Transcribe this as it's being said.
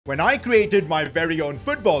When I created my very own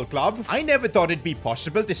football club, I never thought it'd be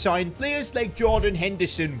possible to sign players like Jordan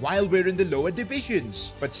Henderson while we're in the lower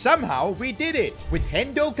divisions. But somehow we did it. With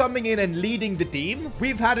Hendo coming in and leading the team,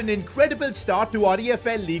 we've had an incredible start to our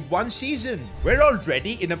EFL League One season. We're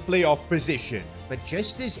already in a playoff position. But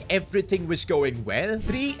just as everything was going well,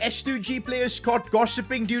 3 S2G players caught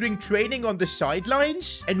gossiping during training on the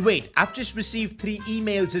sidelines. And wait, I've just received 3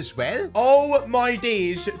 emails as well. Oh my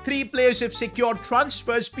days, 3 players have secured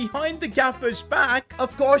transfers behind the gaffer's back.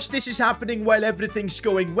 Of course, this is happening while everything's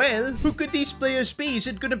going well. Who could these players be? Is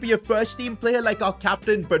it going to be a first team player like our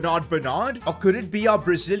captain Bernard Bernard? Or could it be our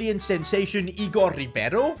Brazilian sensation Igor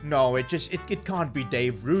Ribeiro? No, it can't be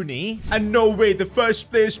Dave Rooney. And no way, the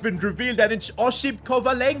first player's been revealed and it's Osip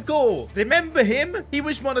Kovalenko. Remember him? He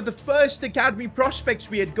was one of the first academy prospects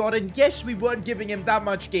we had got, and yes, we weren't giving him that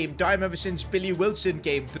much game time ever since Billy Wilson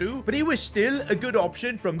came through, but he was still a good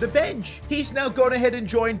option from the bench. He's now gone ahead and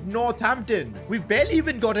joined Northampton. We barely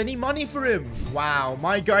even got any money for him. Wow,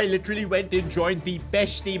 my guy literally went and joined the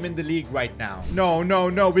best team in the league right now.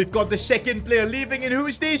 No, we've got the second player leaving, and who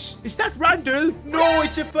is this? Is that Randall? No,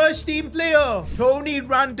 it's a first team player. Tony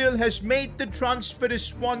Randall has made the transfer to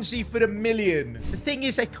Swansea for $1 million. The thing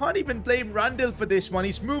is, I can't even blame Randall for this one.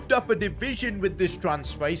 He's moved up a division with this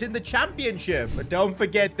transfer. He's in the championship. But don't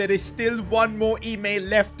forget, there is still one more email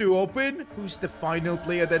left to open. Who's the final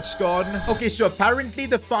player that's gone? Okay, so apparently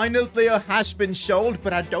the final player has been sold,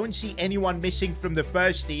 but I don't see anyone missing from the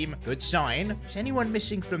first team. Good sign. Is anyone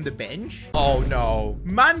missing from the bench? Oh no.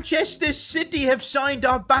 Manchester City have signed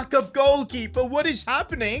our backup goalkeeper. What is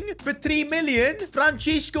happening? For $3 million,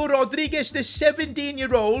 Francisco Rodriguez, the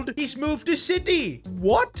 17-year-old, he's moved to City.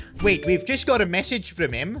 What? Wait, we've just got a message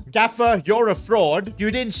from him. Gaffer, you're a fraud.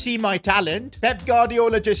 You didn't see my talent. Pep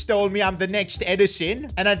Guardiola just told me I'm the next Edison,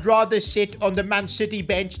 and I'd rather sit on the Man City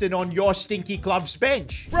bench than on your stinky club's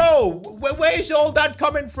bench. Bro, where's all that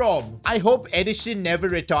coming from? I hope Edison never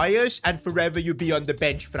retires and forever you be on the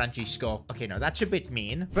bench, Francisco. Okay, now that's a bit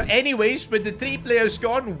mean. But anyways, with the 3 players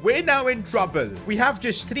gone, we're now in trouble. We have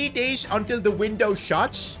just 3 days until the window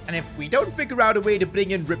shuts, and if we don't figure out a way to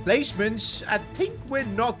bring in replacements, I think we're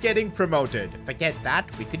not getting promoted. Forget that,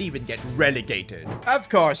 we could even get relegated. Of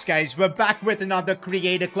course, guys, we're back with another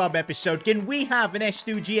Creator Club episode. Can we have an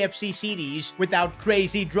S2GFC series without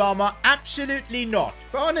crazy drama? Absolutely not.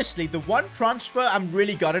 But honestly, the one transfer I'm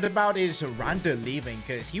really gutted about is Randall leaving,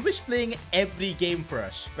 because he was playing every game for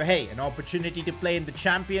us. But hey, an opportunity to play in the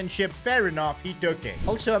championship, fair enough, he took it.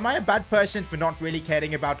 Also, am I a bad person for not really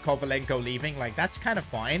caring about Kovalenko leaving? Like, that's kind of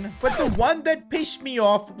fine. But the one that pissed me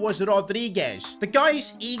off was Rodriguez. The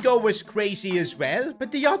guy's ego was crazy as well.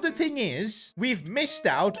 But the other thing is, we've missed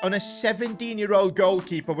out on a 17-year-old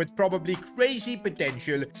goalkeeper with probably crazy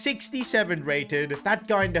potential, 67 rated. That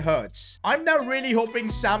kind of hurts. I'm now really hoping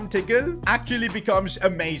Sam Tickle actually becomes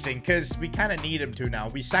amazing, because we kind of need him to now.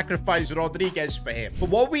 We sacrificed Rodriguez for him. But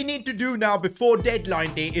what we need to do now before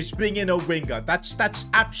deadline day is bring in a winger. That's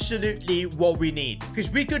absolutely what we need. Because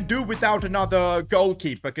we could do without another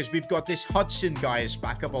goalkeeper, because we've got this Hudson guy as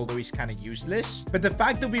backup, although he's kind of useless. But the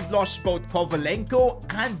fact that we've lost both Kovalenko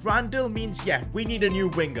and Randall means, yeah, we need a new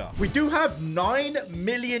winger. We do have $9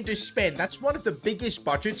 million to spend. That's one of the biggest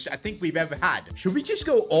budgets I think we've ever had. Should we just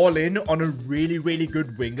go all in on a really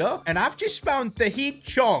good winger? And I've just found Tahith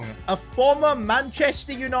Chong, a former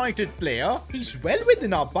Manchester United player. He's well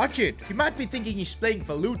within our budget. You might be thinking he's playing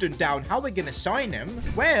for Luton Town. How are we gonna sign him?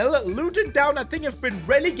 Well, Luton Town, I think, have been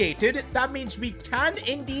relegated. That means we can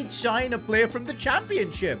indeed sign a player from the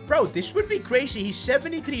championship. Bro, this would be crazy. He's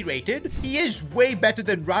 73 rated. He is way better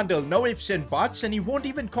than Randall, no ifs and buts, and he won't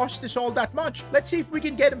even cost us all that much. Let's see if we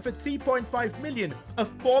can get him for 3.5 million. A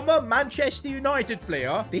former Manchester United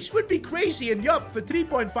player. This would be crazy, and yup, for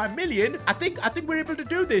 3.5 million, I think we're able to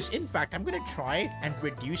do this. In fact, I'm gonna try and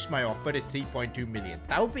reduce my offer to 3.2 million.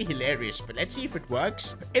 That would be hilarious, but let's see if it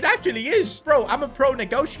works. It actually is. Bro, I'm a pro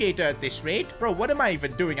negotiator at this rate. Bro, what am I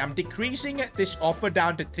even doing? I'm decreasing this offer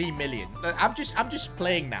down to 3 million. I'm just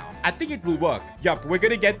playing now. I think it will work. Yup, we're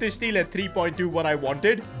gonna get this deal at 3.2, what I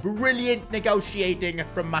wanted. Brilliant negotiating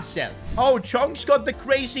from myself. Oh, Chong's got the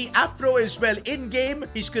crazy afro as well. In-game,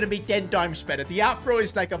 he's gonna be 10 times better. The afro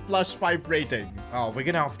is like a +5 rating. Oh, we're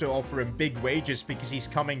gonna have to offer him big wages because he's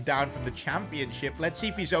coming down from the championship. Let's see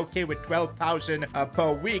if he's okay with 12,000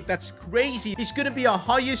 per week. That's crazy. He's gonna be our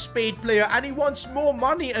highest paid player, and he wants more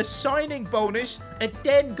money, a signing bonus, a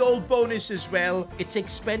 10 goal bonus as well. It's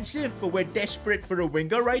expensive, but we're desperate for a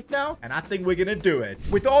winger right now, and I think we're gonna do it.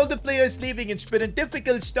 With all the players leaving, it's been a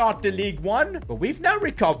difficult start to League One, but we've now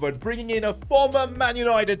recovered, bringing in a former Man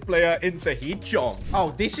United player in Tahith Chong.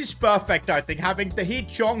 Oh, this is perfect, I think, having Tahith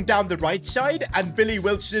Chong down the right side and Billy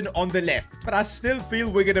Wilson on the left. But I still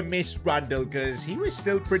feel we're gonna miss Randall because he was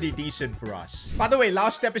still pretty decent for us. By the way,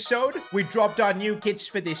 last episode, we dropped our new kits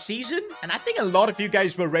for this season, and I think a lot of you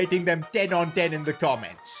guys were rating them 10 on 10 in the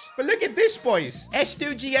comments. But look at this, boys.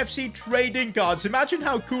 S2GFC trading cards. Imagine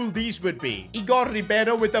how cool these would be. Igor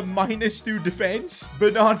Ribeiro with a -2 defense.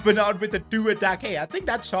 Bernard with a 2 attack. Hey, I think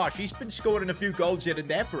that's harsh. He's been scoring a few goals here and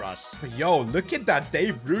there for us. But yo, look at that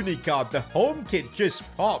Dave Rooney card. The home kit just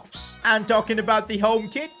pops. And talking about the home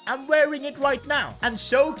kit, I'm wearing it right now. And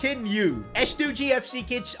so can you. S2GFC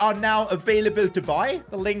kits are now available to buy.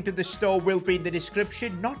 The link to the store will be in the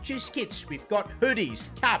description. Not just kits. We've got hoodies,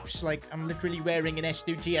 caps. Like, I'm literally wearing an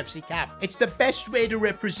S2GFC cap. It's the best way to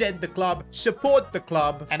represent the club, support the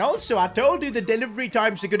club. And also, I told you the delivery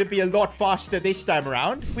times are going to be a lot faster this time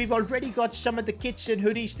around. We've already got some of the kits and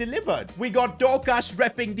hoodies delivered. We got Dorcas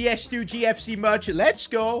repping the S2GFC merch. Let's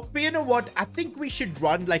go. But you know what? I think we should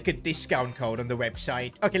run like a discount code on the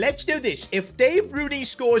website. Okay, let's do this. If Dave Rooney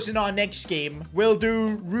scores in our next game, we'll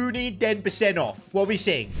do Rooney 10% off. What are we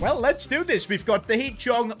saying? Well, let's do this. We've got Tahith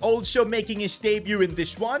Chong also making his debut in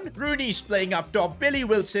this one. Rooney's playing up top. Billy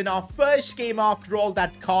Wilson, our first game after all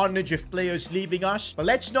that carnage of players leaving us. But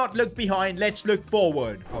let's not look behind. Let's look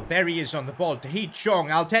forward. Oh, there he is on the ball. Tahith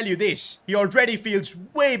Chong, I'll tell you this. He already feels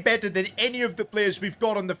way better than any of the players we've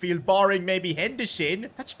got on the field, barring maybe Henderson.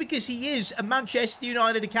 That's because he is a Manchester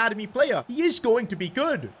United Academy player. He is going to be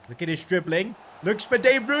good. Look at his dribbling. Looks for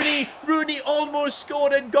Dave Rooney. Rooney almost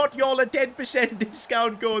scored and got y'all a 10%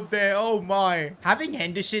 discount code there. Oh my. Having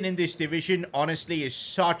Henderson in this division, honestly, is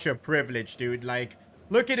such a privilege, dude. Like,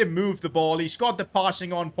 look at him move the ball. He's got the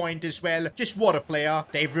passing on point as well. Just what a player.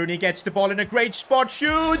 Dave Rooney gets the ball in a great spot.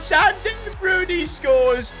 Shoots. And Dave Rooney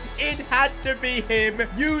scores. It had to be him.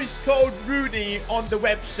 Use code Rooney on the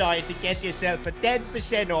website to get yourself a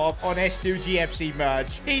 10% off on S2GFC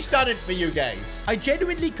merch. He's done it for you guys. I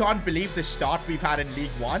genuinely can't believe the start we've had in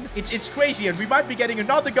League One. It's crazy, and we might be getting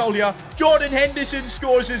another goal here. Jordan Henderson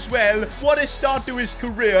scores as well. What a start to his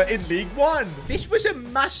career in League One. This was a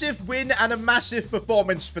massive win and a massive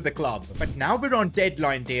performance for the club. But now we're on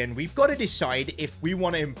deadline day, and we've got to decide if we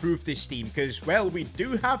want to improve this team because, well, we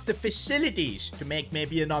do have the facilities to make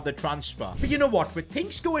maybe another transfer. But you know what? With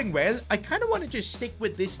things going well, I kind of want to just stick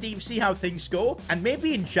with this team, see how things go, and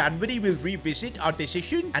maybe in January we'll revisit our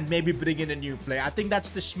decision and maybe bring in a new player. I think that's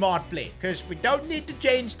the smart play because we don't need to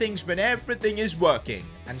change things when everything is working.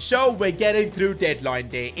 And so we're getting through deadline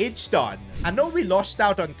day. It's done. I know we lost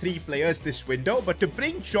out on 3 players this window, but to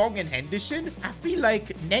bring Chong and Henderson, I feel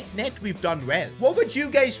like net we've done well. What would you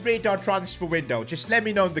guys rate our transfer window? Just let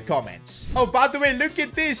me know in the comments. Oh, by the way, look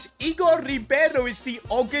at this. Igor Ribeiro is the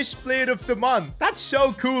August Player of the Month. That's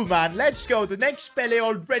so cool, man. Let's go. The next Pele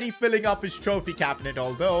already filling up his trophy cabinet,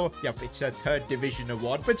 although, yep, it's a 3rd division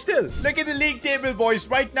award, but still. Look at the league table, boys.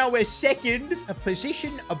 Right now, we're 2nd, a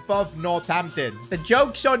position above Northampton. The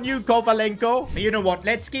joke's on you, Kovalenko. But you know what?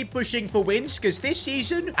 Let's keep pushing for wins because this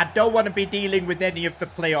season, I don't want to be dealing with any of the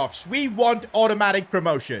playoffs. We want automatic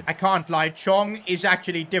promotion. I can't lie. Chong is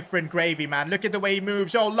actually different gravy, man. Look at the way he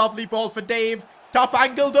moves. Oh, lovely ball for Dave. Tough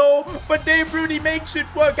angle, though. But Dave Rooney makes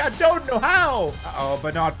it work. I don't know how. Uh-oh,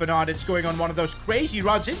 Bernard. It's going on one of those crazy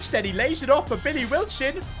runs. Instead, he lays it off for Billy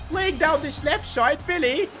Wilson. Playing down this left side.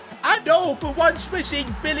 Billy. I know, for once we're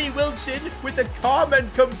seeing Billy Wilson with a calm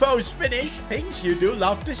and composed finish. Things you do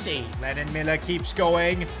love to see. Lennon Miller keeps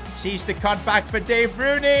going. Sees the cutback for Dave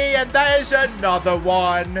Rooney. And there's another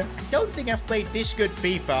one. I don't think I've played this good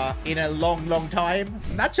FIFA in a long time.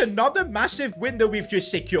 And that's another massive win that we've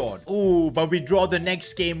just secured. Ooh, but we draw the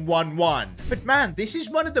next game 1-1. But man, this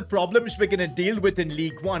is one of the problems we're going to deal with in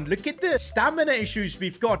League One. Look at the stamina issues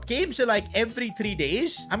we've got. Games are like every 3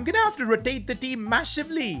 days. I'm going to have to rotate the team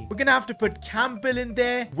massively. We're going to have to put Campbell in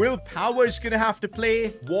there. Will Power's going to have to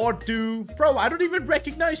play. Ward 2. Bro, I don't even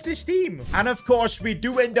recognize this team. And of course, we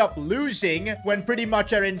do end up losing when pretty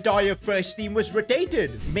much our entire first team was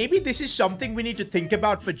rotated. Maybe this is something we need to think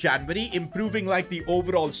about for January, improving like the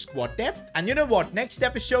overall squad depth. And you know what? Next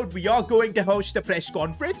episode, we are going to host a press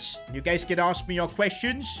conference. You guys can ask me your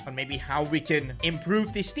questions on maybe how we can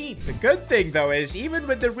improve this team. The good thing though is even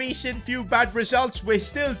with the recent few bad results, we're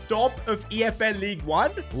still top of EFL League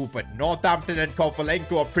One. Ooh, but Northampton and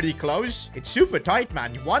Kovalenko are pretty close. It's super tight,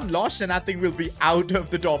 man. One loss and I think we'll be out of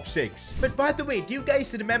the top 6. But by the way, do you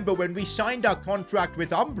guys remember when we signed our contract with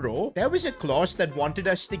Umbro? There was a clause that wanted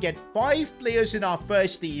us to get 5 players in our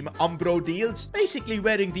first team Umbro deals, basically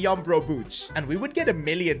wearing the Umbro boots. And we would get $1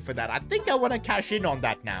 million for that. I think I want to cash in on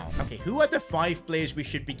that now. Okay, who are the 5 players we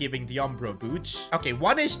should be giving the Umbro boots? Okay,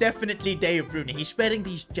 one is definitely Dave Rooney. He's wearing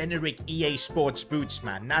these generic EA Sports boots,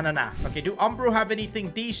 man. Nah. Okay, do Umbro have anything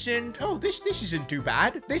decent? Oh, this isn't too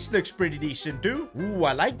bad. This looks pretty decent too. Ooh,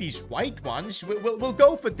 I like these white ones. We'll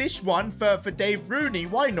go for this one for Dave Rooney.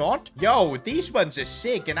 Why not? Yo, these ones are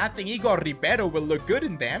sick, and I think Igor Ribeiro will look good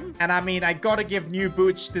in them. And I mean, I gotta give new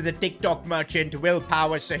boots to the TikTok merchant,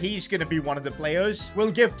 Willpower, so he's gonna be one of the players.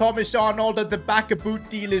 We'll give Thomas Arnold the back of boot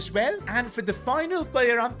deal as well. And for the final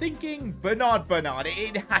player, I'm thinking Bernard.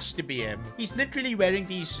 It has to be him. He's literally wearing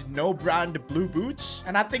these no-brand blue boots,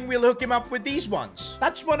 and I think we'll hook him up with these ones.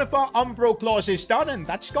 That's one of our Umbro clauses done, and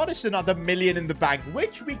that's got us another $1 million in the bank,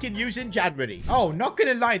 which we can use in January. Oh, not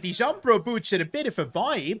gonna lie, these Umbro boots are a bit of a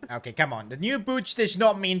vibe. Okay, come on. The new boots does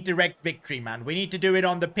not mean direct victory, man. We need to do it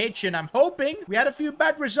on the pitch, and I'm hoping we had a few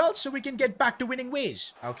bad results so we can get back to winning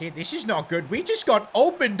ways. Okay, this is not good. We just got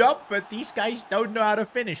opened up, but these guys don't know how to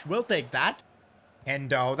finish. We'll take that.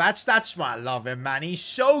 Hendo, that's why I love him, man. He's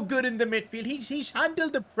so good in the midfield. He's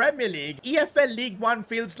handled the Premier League. EFL League One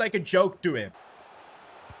feels like a joke to him.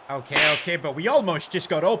 Okay, but we almost just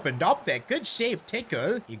got opened up there. Good save,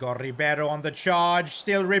 Tickle. Igor Ribeiro on the charge.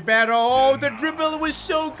 Still Ribeiro. Oh, the dribble was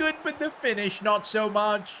so good, but the finish, not so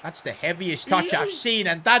much. That's the heaviest touch I've seen,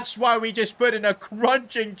 and that's why we just put in a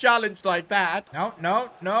crunching challenge like that.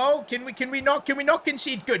 No. Can we not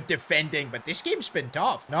concede? Good defending, but this game's been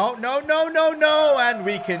tough. No. And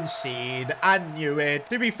we concede. I knew it.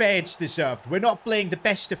 To be fair, it's deserved. We're not playing the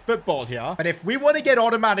best of football here, but if we want to get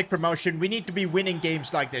automatic promotion, we need to be winning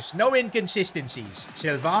games like this. No inconsistencies.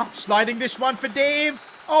 Silva sliding this one for Dave.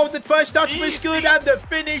 Oh, the first touch was good and the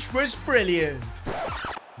finish was brilliant.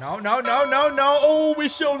 No. Oh, we're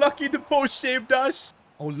so lucky the post saved us.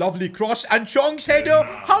 Oh, lovely cross. And Chong's header.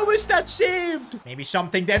 How was that saved? Maybe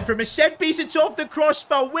something then from a set piece. It's off the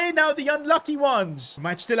crossbar. We're now the unlucky ones. We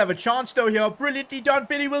might still have a chance though here. Brilliantly done,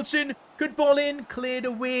 Billy Wilson. Good ball in. Cleared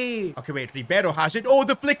away. Okay, wait. Ribeiro has it. Oh,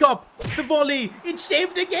 the flick up. The volley. It's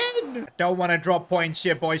saved again. Don't want to drop points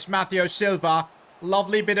here, boys. Matteo Silva.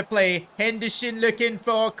 Lovely bit of play. Henderson looking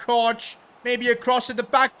for Koch. Maybe a cross at the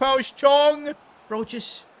back post. Chong. Bro,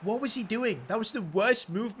 just... what was he doing? That was the worst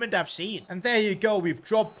movement I've seen. And there you go. We've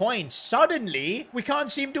dropped points. Suddenly, we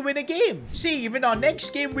can't seem to win a game. See, even our next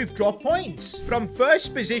game, we've dropped points. From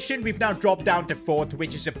first position, we've now dropped down to 4th,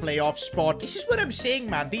 which is a playoff spot. This is what I'm saying,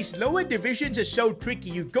 man. These lower divisions are so tricky.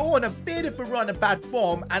 You go on a bit of a run of bad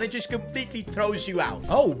form, and it just completely throws you out.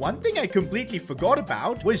 Oh, one thing I completely forgot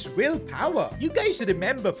about was willpower. You guys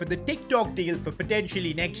remember for the TikTok deal for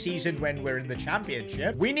potentially next season when we're in the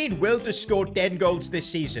championship, we need Will to score 10 goals this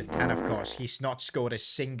season. And of course, he's not scored a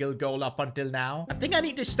single goal up until now. I think I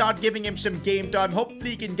need to start giving him some game time.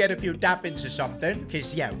 Hopefully he can get a few tap-ins or something.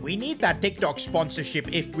 Because yeah, we need that TikTok sponsorship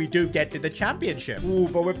if we do get to the championship. Ooh,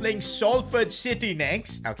 but we're playing Salford City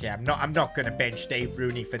next. Okay, I'm not gonna bench Dave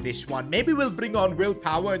Rooney for this one. Maybe we'll bring on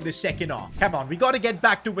willpower in the second half. Come on, we gotta get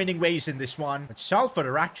back to winning ways in this one. But Salford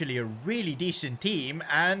are actually a really decent team.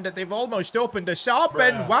 And they've almost opened us up.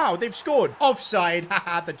 And wow, they've scored. Offside.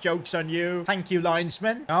 Haha, the joke's on you. Thank you,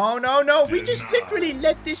 linesman. No. We just literally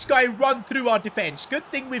let this guy run through our defense. Good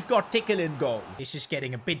thing we've got Tickle in goal. This is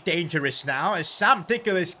getting a bit dangerous now as Sam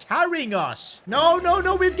Tickle is carrying us. No.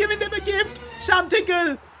 We've given them a gift. Sam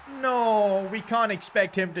Tickle. No, we can't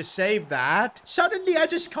expect him to save that. Suddenly, I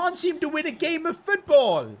just can't seem to win a game of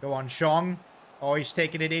football. Go on, Chong. Oh, he's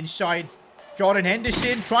taking it inside. Jordan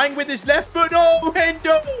Henderson trying with his left foot. Oh,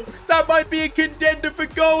 Hendo! That might be a contender for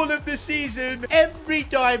goal of the season. Every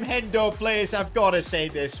time Hendo plays, I've got to say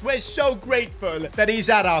this. We're so grateful that he's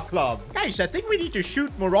at our club. Guys, I think we need to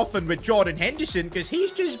shoot more often with Jordan Henderson because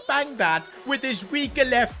he's just banged that with his weaker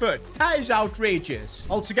left foot. That is outrageous.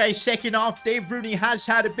 Also, guys, second half, Dave Rooney has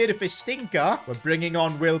had a bit of a stinker. We're bringing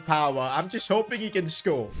on willpower. I'm just hoping he can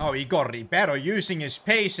score. Oh, Igor Ribeiro using his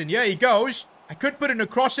pace, and here he goes. I could put in a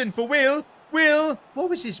cross in for Will. Will, what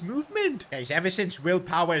was his movement? Guys, ever since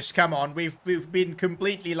willpower's come on, we've been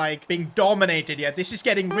completely, like, being dominated here. This is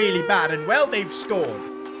getting really bad, and, well, they've scored.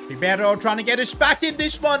 Ribeiro trying to get us back in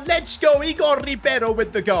this one. Let's go, Igor Ribeiro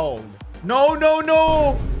with the goal. No.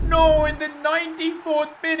 no, in the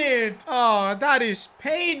 94th minute. Oh, that is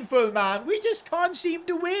painful, man. We just can't seem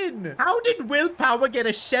to win. How did Will Power get a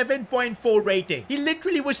 7.4 rating? He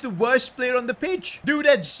literally was the worst player on the pitch. Dude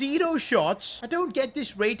had 0 shots. I don't get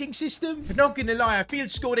this rating system. But not gonna lie, I feel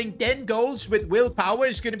scoring 10 goals with Will Power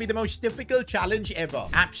is gonna be the most difficult challenge ever.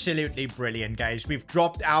 Absolutely brilliant, guys. We've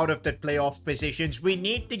dropped out of the playoff positions. We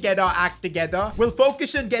need to get our act together. We'll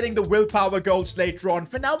focus on getting the Will Power goals later on.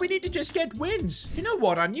 For now, we need to just get wins. You know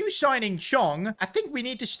what? Our new signing, Chong, I think we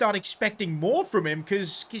need to start expecting more from him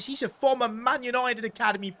because he's a former Man United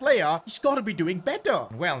Academy player. He's got to be doing better.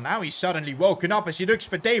 Well, now he's suddenly woken up as he looks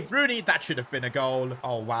for Dave Rooney. That should have been a goal.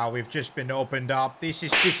 Oh, wow. We've just been opened up. This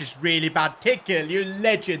is really bad. Tickle, you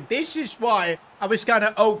legend. This is why I was kind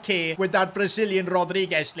of okay with that Brazilian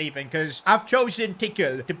Rodriguez leaving because I've chosen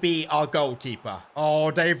Tickle to be our goalkeeper. Oh,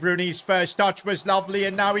 Dave Rooney's first touch was lovely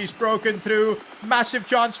and now he's broken through. Massive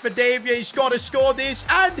chance for Dave. He's got to score this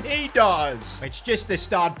and he does. It's just the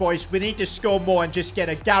start, boys. We need to score more and just get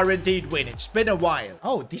a guaranteed win. It's been a while.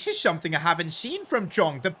 Oh, this is something I haven't seen from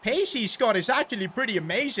Chong. The pace he's got is actually pretty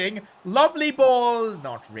amazing. Lovely ball.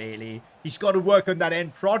 Not really. He's got to work on that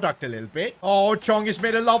end product a little bit. Oh, Chong has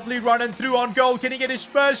made a lovely run and through on goal. Can he get his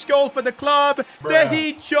first goal for the club? There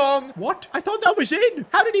he, Chong. What? I thought that was in.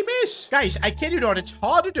 How did he miss? Guys, I kid you not. It's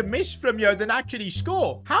harder to miss from here than actually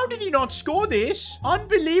score. How did he not score this?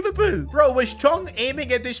 Unbelievable. Bro, was Chong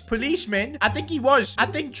aiming at this policeman? I think he was. I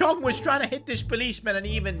think Chong was trying to hit this policeman and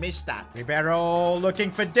he even missed that. Ribeiro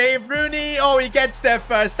looking for Dave Rooney. Oh, he gets there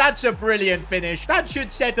first. That's a brilliant finish. That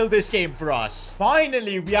should settle this game for us.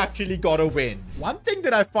 Finally, we actually got a win. One thing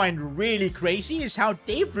that I find really crazy is how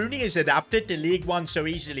Dave Rooney has adapted to League One so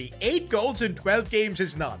easily. 8 goals in 12 games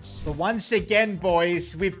is nuts. But once again,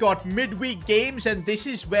 boys, we've got midweek games and this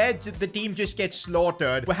is where the team just gets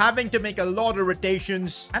slaughtered. We're having to make a lot of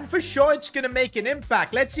rotations and for sure it's going to make an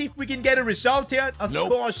impact. Let's see if we can get a result here. Of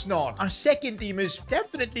course not. Our second team is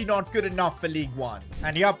definitely not good enough for League One.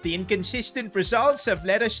 And yup, the inconsistent results have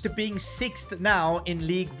led us to being 6th now in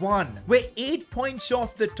League One. We're 8 points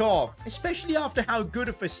off the top, especially after how good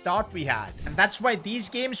of a start we had. And that's why these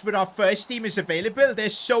games with our first team is available, they're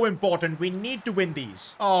so important. We need to win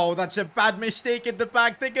these. Oh, that's a bad mistake at the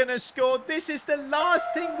back. They're gonna score. This is the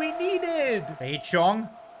last thing we needed. Hey, Chong.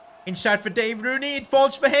 Inside for Dave Rooney. It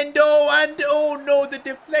falls for Hendo. And oh no, the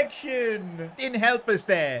deflection didn't help us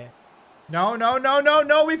there. No, no, no, no,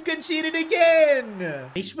 no. We've conceded again.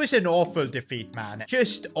 This was an awful defeat, man.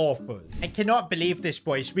 Just awful. I cannot believe this,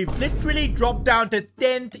 boys. We've literally dropped down to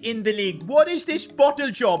 10th in the league. What is this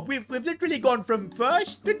bottle job? We've literally gone from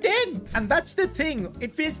 1st to 10th. And that's the thing.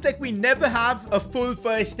 It feels like we never have a full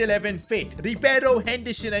first 11 fit. Ribeiro,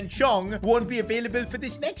 Henderson, and Chong won't be available for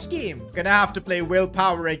this next game. Gonna have to play Will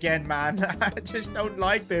Power again, man. I just don't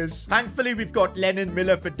like this. Thankfully, we've got Lennon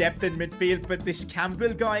Miller for depth in midfield, but this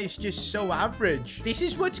Campbell guy is just so average. This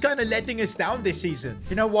is what's kind of letting us down this season.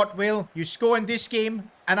 You know what, Will? You score in this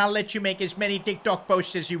game and I'll let you make as many TikTok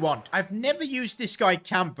posts as you want. I've never used this guy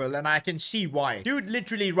Campbell and I can see why. Dude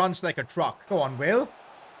literally runs like a truck. Go on, Will.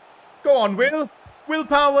 Go on, Will. Will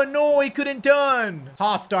Power, no, he couldn't turn.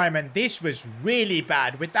 Half-time, and this was really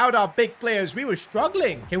bad. Without our big players, we were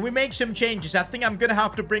struggling. Can we make some changes? I think I'm going to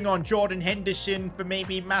have to bring on Jordan Henderson for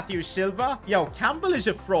maybe Matthew Silva. Yo, Campbell is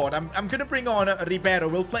a fraud. I'm going to bring on Ribeiro.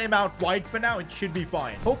 We'll play him out wide for now. It should be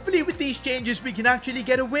fine. Hopefully, with these changes, we can actually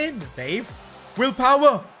get a win. Dave? Will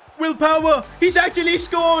Power? Will Power, he's actually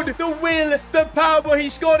scored. The will, the power, he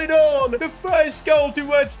scored it all. The first goal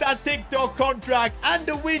towards that TikTok contract and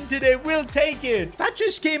a win today. We'll take it. That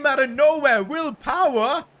just came out of nowhere. Will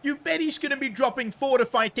Power, you bet he's going to be dropping 4 to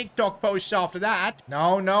 5 TikTok posts after that.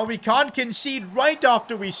 No, no, we can't concede right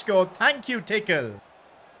after we scored. Thank you, Tickle.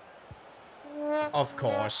 Of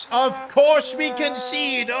course we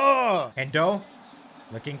concede. Oh. Hendo,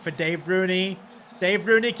 looking for Dave Rooney. Dave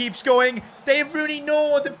Rooney keeps going. Dave Rooney,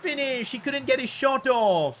 no, the finish. He couldn't get his shot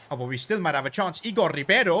off. Oh, but we still might have a chance. Igor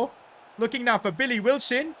Ribeiro. Looking now for Billy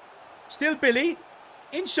Wilson. Still Billy.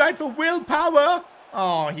 Inside for Will Power.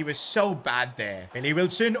 Oh, he was so bad there. Billy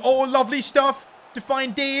Wilson. Oh, lovely stuff to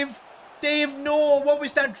find Dave. Dave, no. What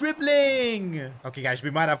was that dribbling? Okay, guys,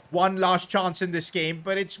 we might have one last chance in this game,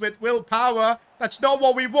 but it's with Will Power. That's not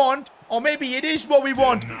what we want. Or maybe it is what we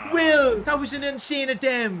want. Will, that was an insane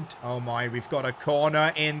attempt. Oh my, we've got a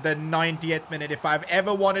corner in the 90th minute. If I've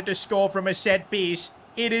ever wanted to score from a set piece,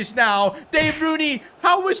 it is now. Dave Rooney,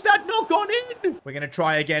 how was that not gone in? We're going to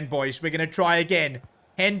try again, boys. We're going to try again.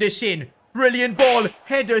 Henderson. Brilliant ball.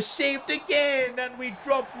 Header saved again. And we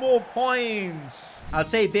drop more points. I'll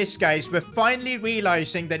say this, guys. We're finally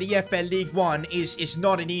realizing that EFL League One is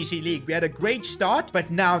not an easy league. We had a great start, but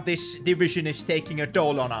now this division is taking a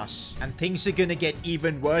toll on us. And things are going to get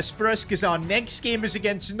even worse for us because our next game is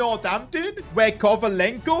against Northampton, where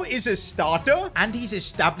Kovalenko is a starter and he's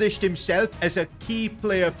established himself as a key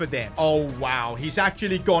player for them. Oh, wow. He's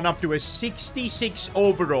actually gone up to a 66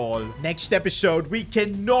 overall. Next episode, we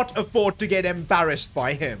cannot afford to get embarrassed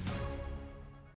by him.